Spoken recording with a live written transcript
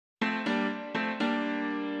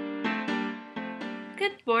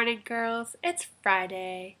Good morning, girls. It's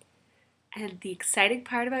Friday, and the exciting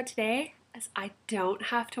part about today is I don't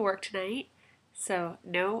have to work tonight, so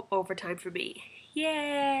no overtime for me.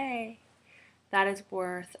 Yay! That is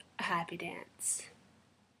worth a happy dance.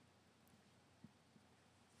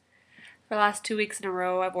 For the last 2 weeks in a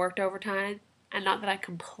row, I've worked overtime, and not that I'm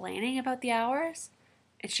complaining about the hours,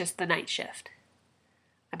 it's just the night shift.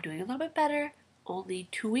 I'm doing a little bit better, only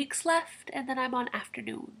 2 weeks left, and then I'm on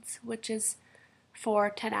afternoons, which is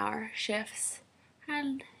 4 10-hour shifts.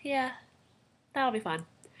 And yeah, that'll be fun.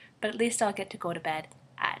 But at least I'll get to go to bed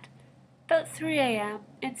at about 3 a.m.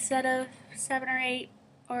 instead of 7 or 8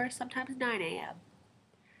 or sometimes 9 a.m.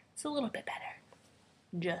 It's a little bit better.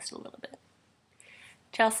 Just a little bit.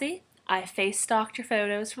 Chelsea, I face stalked your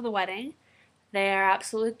photos from the wedding. They are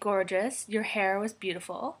absolutely gorgeous. Your hair was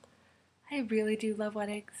beautiful. I really do love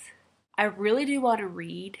weddings. I really do want to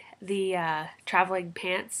read the Traveling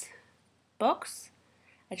Pants books.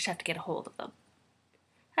 I just have to get a hold of them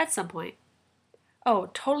at some point. Oh,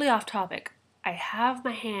 totally off topic. I have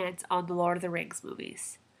my hands on the Lord of the Rings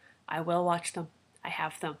movies. I will watch them. I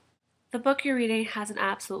have them. The book you're reading has an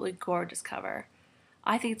absolutely gorgeous cover.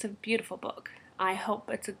 I think it's a beautiful book. I hope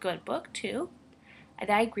it's a good book too. And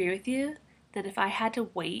I agree with you that if I had to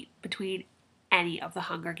wait between any of the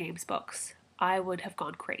Hunger Games books, I would have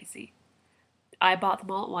gone crazy. I bought them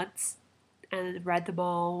all at once and read them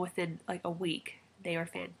all within like a week. They were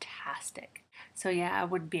fantastic. So yeah, I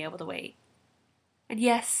wouldn't be able to wait. And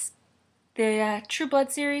yes, the True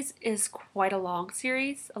Blood series is quite a long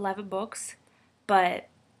series, 11 books, but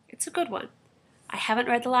it's a good one. I haven't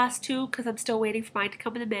read the last two because I'm still waiting for mine to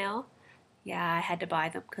come in the mail. Yeah, I had to buy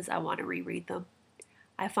them because I want to reread them.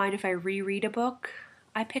 I find if I reread a book,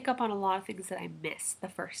 I pick up on a lot of things that I missed the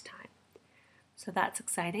first time. So that's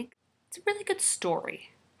exciting. It's a really good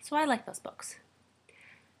story, so I like those books.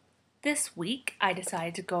 This week, I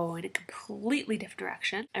decided to go in a completely different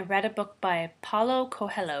direction. I read a book by Paulo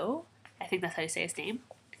Coelho. I think that's how you say his name.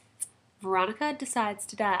 Veronika Decides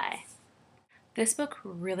to Die. This book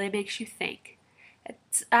really makes you think.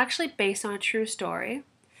 It's actually based on a true story,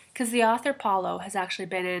 because the author Paulo has actually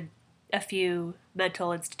been in a few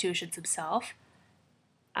mental institutions himself.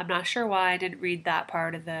 I'm not sure why I didn't read that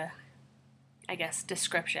part of the,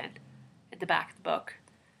 description in the back of the book.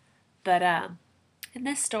 But in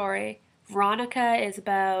this story, Veronika is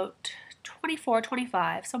about 24,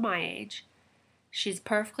 25, so my age. She's a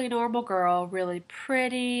perfectly normal girl, really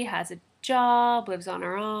pretty, has a job, lives on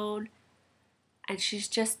her own, and she's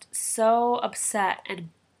just so upset and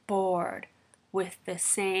bored with the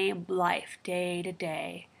same life day to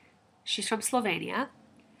day. She's from Slovenia.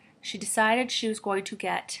 She decided she was going to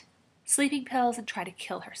get sleeping pills and try to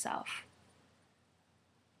kill herself.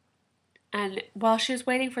 And while she was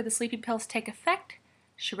waiting for the sleeping pills to take effect,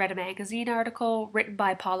 she read a magazine article written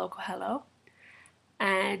by Paulo Coelho,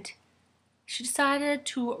 and she decided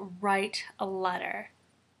to write a letter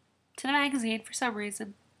to the magazine for some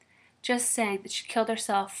reason, just saying that she killed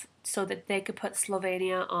herself so that they could put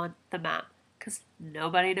Slovenia on the map, because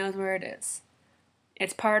nobody knows where it is.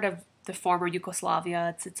 It's part of the former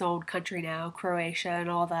Yugoslavia, it's its own country now, Croatia and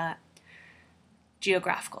all that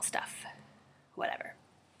geographical stuff, whatever.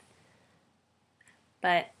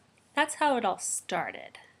 But that's how it all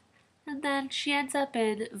started. And then she ends up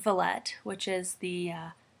in Villette, which is the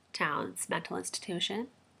town's mental institution.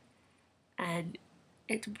 And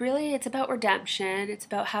it's about redemption. It's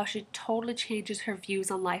about how she totally changes her views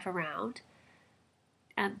on life around.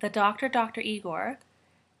 And the doctor, Dr. Igor,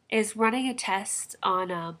 is running a test on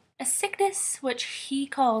a sickness which he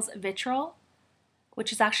calls vitriol,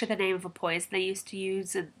 which is actually the name of a poison they used to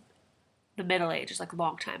use in the Middle Ages, like a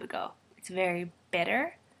long time ago. It's very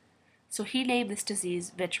bitter. So he named this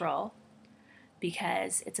disease vitriol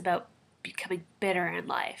because it's about becoming bitter in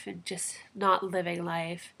life and just not living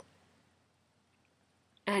life.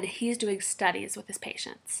 And he's doing studies with his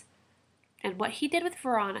patients. And what he did with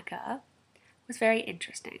Veronika was very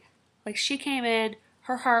interesting. Like, she came in,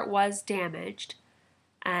 her heart was damaged,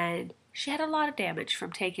 and she had a lot of damage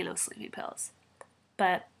from taking those sleeping pills.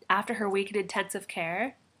 But after her week in intensive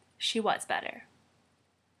care, she was better.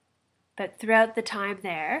 But throughout the time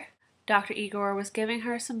there, Dr. Igor was giving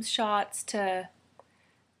her some shots to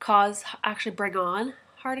bring on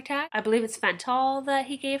heart attack. I believe it's fentanyl that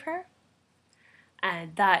he gave her,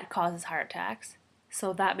 and that causes heart attacks.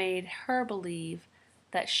 So that made her believe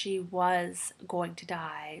that she was going to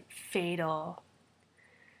die, fatal.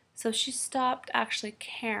 So she stopped actually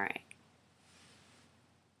caring.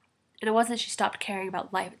 And it wasn't she stopped caring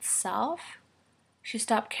about life itself, she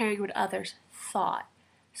stopped caring what others thought.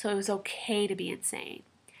 So it was okay to be insane.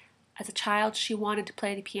 As a child, she wanted to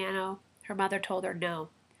play the piano. Her mother told her, no,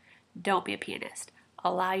 don't be a pianist.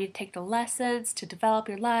 I'll allow you to take the lessons to develop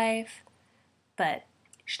your life. But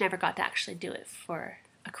she never got to actually do it for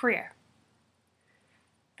a career.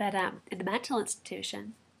 But in the mental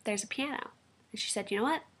institution, there's a piano. And she said, you know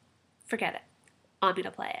what? Forget it. I'm going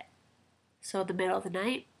to play it. So in the middle of the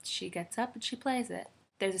night, she gets up and she plays it.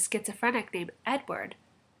 There's a schizophrenic named Edward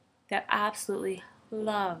that absolutely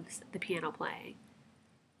loves the piano playing.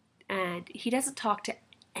 And he doesn't talk to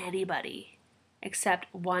anybody except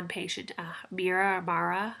one patient, Mira or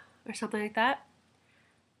Mara or something like that.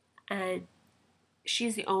 And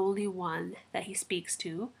she's the only one that he speaks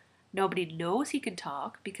to. Nobody knows he can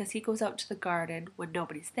talk because he goes out to the garden when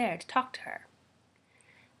nobody's there to talk to her.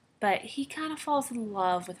 But he kind of falls in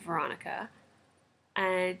love with Veronika.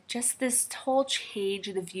 And just this whole change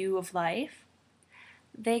in the view of life,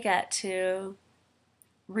 they get to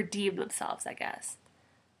redeem themselves, I guess.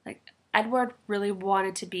 Like, Edward really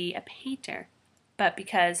wanted to be a painter, but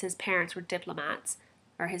because his parents were diplomats,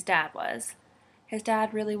 or his dad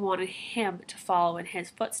really wanted him to follow in his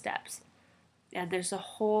footsteps. And there's a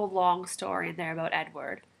whole long story in there about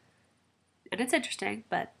Edward. And it's interesting,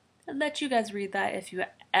 but I'll let you guys read that if you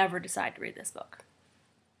ever decide to read this book.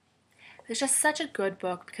 It's just such a good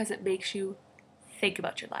book because it makes you think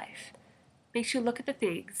about your life. Makes you look at the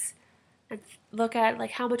things and look at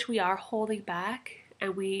like how much we are holding back,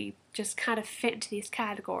 and we just kind of fit into these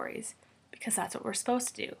categories because that's what we're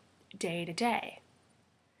supposed to do day to day.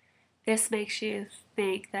 This makes you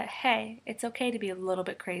think that, hey, it's okay to be a little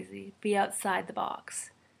bit crazy, be outside the box.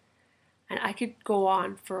 And I could go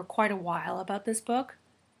on for quite a while about this book,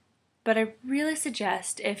 but I really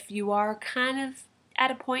suggest if you are kind of at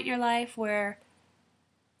a point in your life where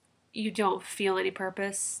you don't feel any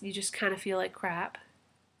purpose, you just kind of feel like crap,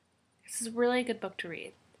 this is really a good book to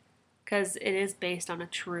read because it is based on a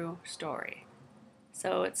true story.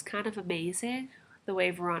 So it's kind of amazing the way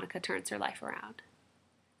Veronika turns her life around.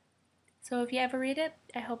 So if you ever read it,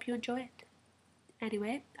 I hope you enjoy it.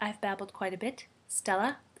 Anyway, I've babbled quite a bit.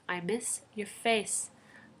 Stella, I miss your face.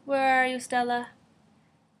 Where are you, Stella?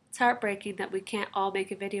 It's heartbreaking that we can't all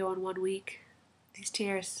make a video in 1 week. These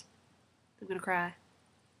tears. I'm gonna cry.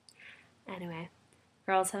 Anyway,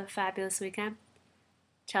 girls, have a fabulous weekend.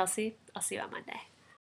 Chelsea, I'll see you on Monday.